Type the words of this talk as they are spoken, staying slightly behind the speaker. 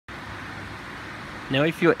Now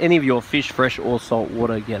if any of your fish, fresh or salt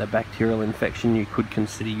water, get a bacterial infection, you could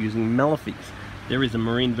consider using Melafix. There is a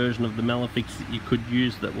marine version of the Melafix that you could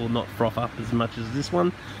use that will not froth up as much as this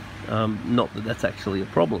one. Not that that's actually a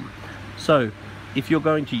problem. So if you're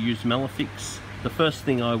going to use Melafix, the first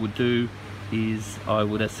thing I would do is I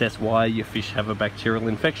would assess why your fish have a bacterial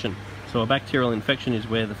infection. So a bacterial infection is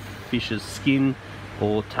where the fish's skin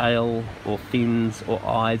or tail or fins or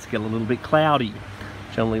eyes get a little bit cloudy,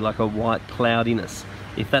 generally like a white cloudiness.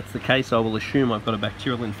 If that's the case, I will assume I've got a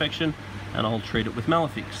bacterial infection and I'll treat it with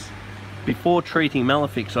Melafix. Before treating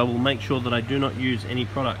Melafix, I will make sure that I do not use any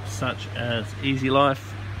products such as Easy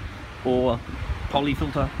Life or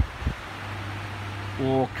Polyfilter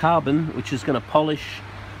or carbon, which is going to polish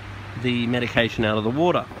the medication out of the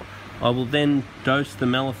water. I will then dose the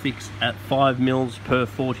Melafix at 5 mils per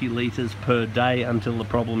 40 litres per day until the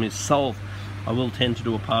problem is solved. I will tend to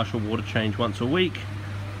do a partial water change once a week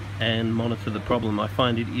and monitor the problem. I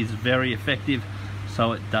find it is very effective,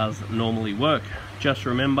 so it does normally work. Just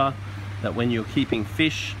remember that when you're keeping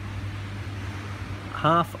fish,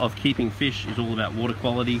 half of keeping fish is all about water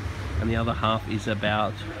quality and the other half is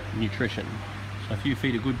about nutrition. So if you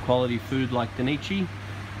feed a good quality food like Danichi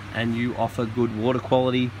and you offer good water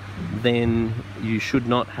quality, then you should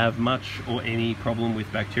not have much or any problem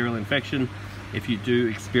with bacterial infection. If you do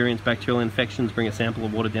experience bacterial infections, bring a sample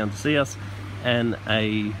of water down to see us, and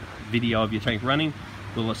a video of your tank running.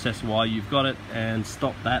 We'll assess why you've got it and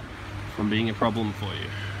stop that from being a problem for you.